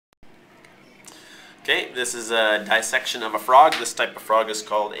Okay, this is a dissection of a frog. This type of frog is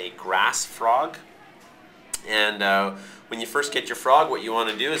called a grass frog. And when you first get your frog, what you want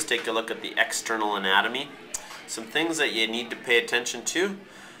to do is take a look at the external anatomy. Some things that you need to pay attention to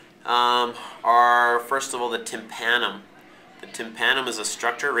are, first of all, the tympanum. The tympanum is a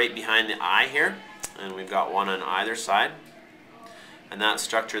structure right behind the eye here, and we've got one on either side. And that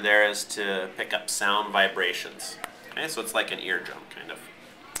structure there is to pick up sound vibrations. Okay, so it's like an eardrum, kind of.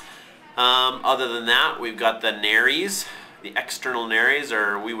 Other than that, we've got the nares. The external nares,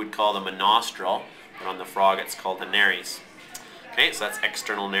 or we would call them a nostril, but on the frog it's called the nares. Okay, so that's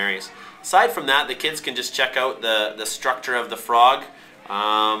external nares. Aside from that, the kids can just check out the structure of the frog.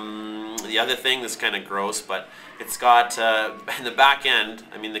 The other thing that's kind of gross, but it's got in the back end,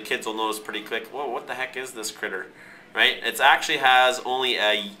 I mean, the kids will notice pretty quick, whoa, what the heck is this critter? Right? It actually has only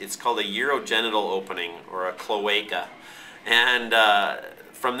it's called a urogenital opening, or a cloaca. And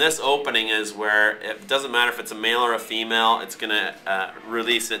from this opening is where, it doesn't matter if it's a male or a female, it's going to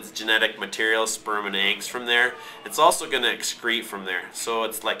release its genetic material, sperm and eggs from there. It's also going to excrete from there. So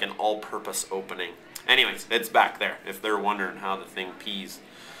it's like an all-purpose opening. Anyways, it's back there, if they're wondering how the thing pees.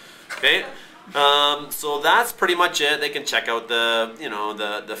 Okay, so that's pretty much it. They can check out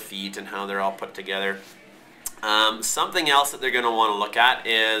the feet and how they're all put together. Something else that they're going to want to look at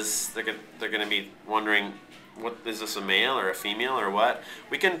is they're going to be wondering, what is this, a male or a female or what?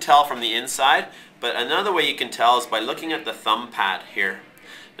 We can tell from the inside, but another way you can tell is by looking at the thumb pad here.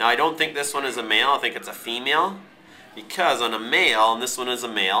 Now, I don't think this one is a male, I think it's a female, because on a male, and this one is a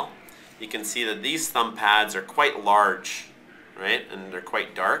male, you can see that these thumb pads are quite large, right? And they're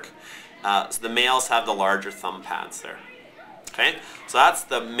quite dark. So the males have the larger thumb pads there. Okay, so that's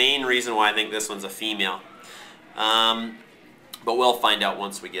the main reason why I think this one's a female. But we'll find out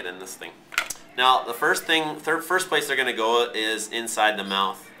once we get in this thing. Now, the first place they're going to go is inside the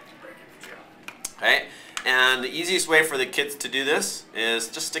mouth. Okay, and the easiest way for the kids to do this is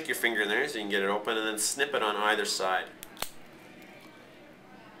just stick your finger in there so you can get it open, and then snip it on either side.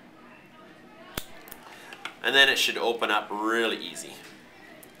 And then it should open up really easy.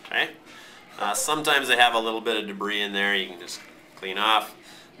 Okay, sometimes they have a little bit of debris in there. You can just clean off.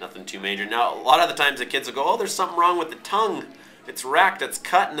 Nothing too major. Now, a lot of the times the kids will go, oh, there's something wrong with the tongue. It's wrecked, it's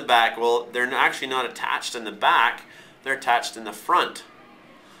cut in the back. Well, they're actually not attached in the back, they're attached in the front.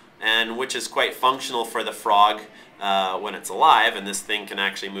 And which is quite functional for the frog when it's alive, and this thing can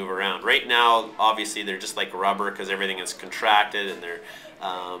actually move around. Right now, obviously, they're just like rubber because everything is contracted and they're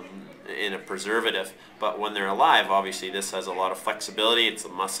in a preservative. But when they're alive, obviously, this has a lot of flexibility. It's a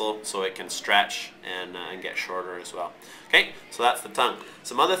muscle, so it can stretch and get shorter as well. Okay, so that's the tongue.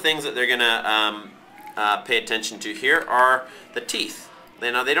 Some other things that they're going to pay attention to here are the teeth.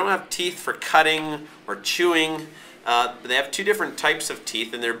 Now, they don't have teeth for cutting or chewing. They have two different types of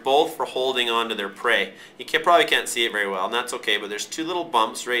teeth, and they're both for holding on to their prey. You probably can't see it very well, and that's okay, but there's two little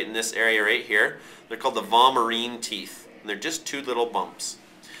bumps right in this area right here. They're called the vomerine teeth, and they're just two little bumps.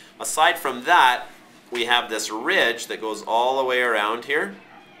 Aside from that, we have this ridge that goes all the way around here,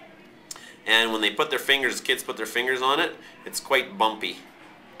 and when they put their fingers, kids put their fingers on it, it's quite bumpy.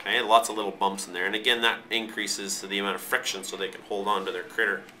 Okay, lots of little bumps in there, and again, that increases the amount of friction so they can hold on to their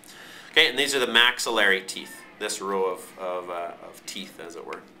critter. Okay, and these are the maxillary teeth, this row of teeth, as it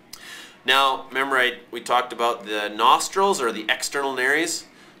were. Now, remember we talked about the nostrils, or the external nares,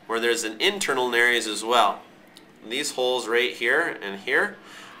 where there's an internal nares as well. And these holes right here and here,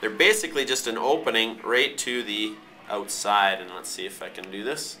 they're basically just an opening right to the outside. And let's see if I can do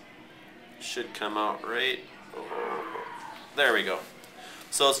this. Should come out right. Oh, there we go.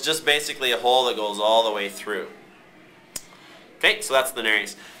 So it's just basically a hole that goes all the way through. Okay, so that's the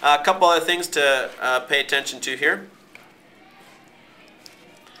nares. A couple other things to pay attention to here.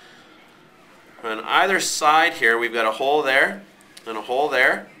 On either side here, we've got a hole there and a hole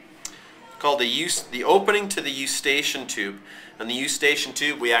there, called the opening to the eustachian tube. And the eustachian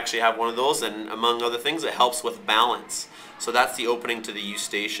tube, we actually have one of those, and among other things, it helps with balance. So that's the opening to the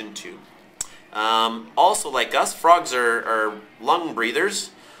eustachian tube. Also, like us, frogs are lung breathers,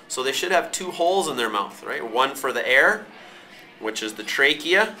 so they should have two holes in their mouth, right? One for the air, which is the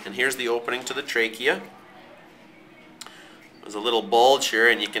trachea, and here's the opening to the trachea. There's a little bulge here,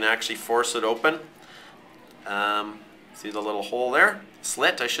 and you can actually force it open. See the little hole there?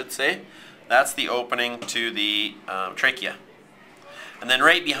 Slit, I should say. That's the opening to the trachea. And then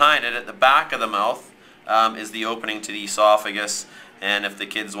right behind it, at the back of the mouth, is the opening to the esophagus. And if the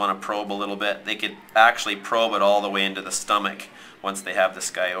kids want to probe a little bit, they could actually probe it all the way into the stomach once they have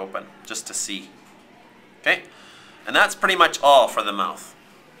this guy open, just to see. Okay? And that's pretty much all for the mouth.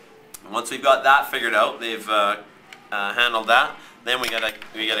 And once we've got that figured out, they've handled that, then we gotta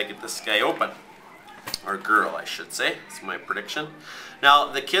get this guy open. or girl I should say. That's my prediction.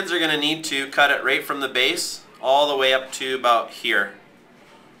 Now the kids are going to need to cut it right from the base all the way up to about here.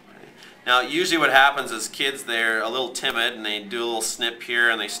 Now usually what happens is kids, they're a little timid and they do a little snip here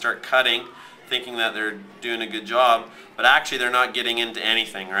and they start cutting thinking that they're doing a good job, but actually they're not getting into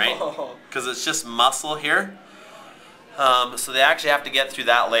anything, right? Because it's just muscle here. So they actually have to get through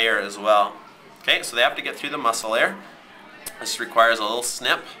that layer as well. Okay, so they have to get through the muscle layer. This requires a little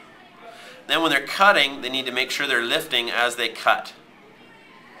snip. Then when they're cutting, they need to make sure they're lifting as they cut.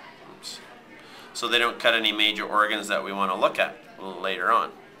 Oops. So they don't cut any major organs that we want to look at a little later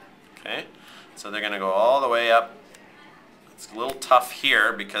on. Okay, so they're going to go all the way up. It's a little tough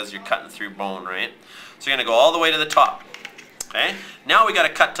here because you're cutting through bone, right? So you're going to go all the way to the top. Okay, now we got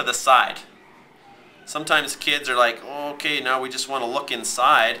to cut to the side. Sometimes kids are like, oh, okay, now we just want to look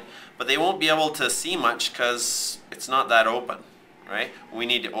inside, but they won't be able to see much because it's not that open, right? We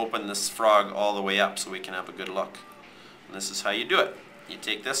need to open this frog all the way up so we can have a good look. And this is how you do it. You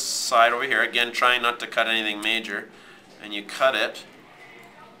take this side over here, again trying not to cut anything major, and you cut it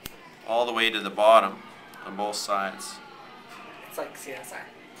all the way to the bottom on both sides. It's like CSI.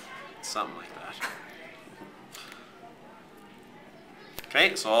 Something like that.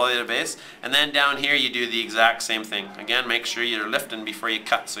 Okay, so all the way to the base. And then down here you do the exact same thing. Again, make sure you're lifting before you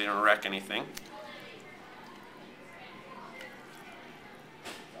cut so you don't wreck anything.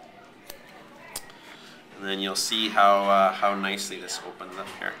 And then you'll see how nicely this opens up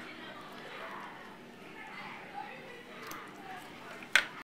here.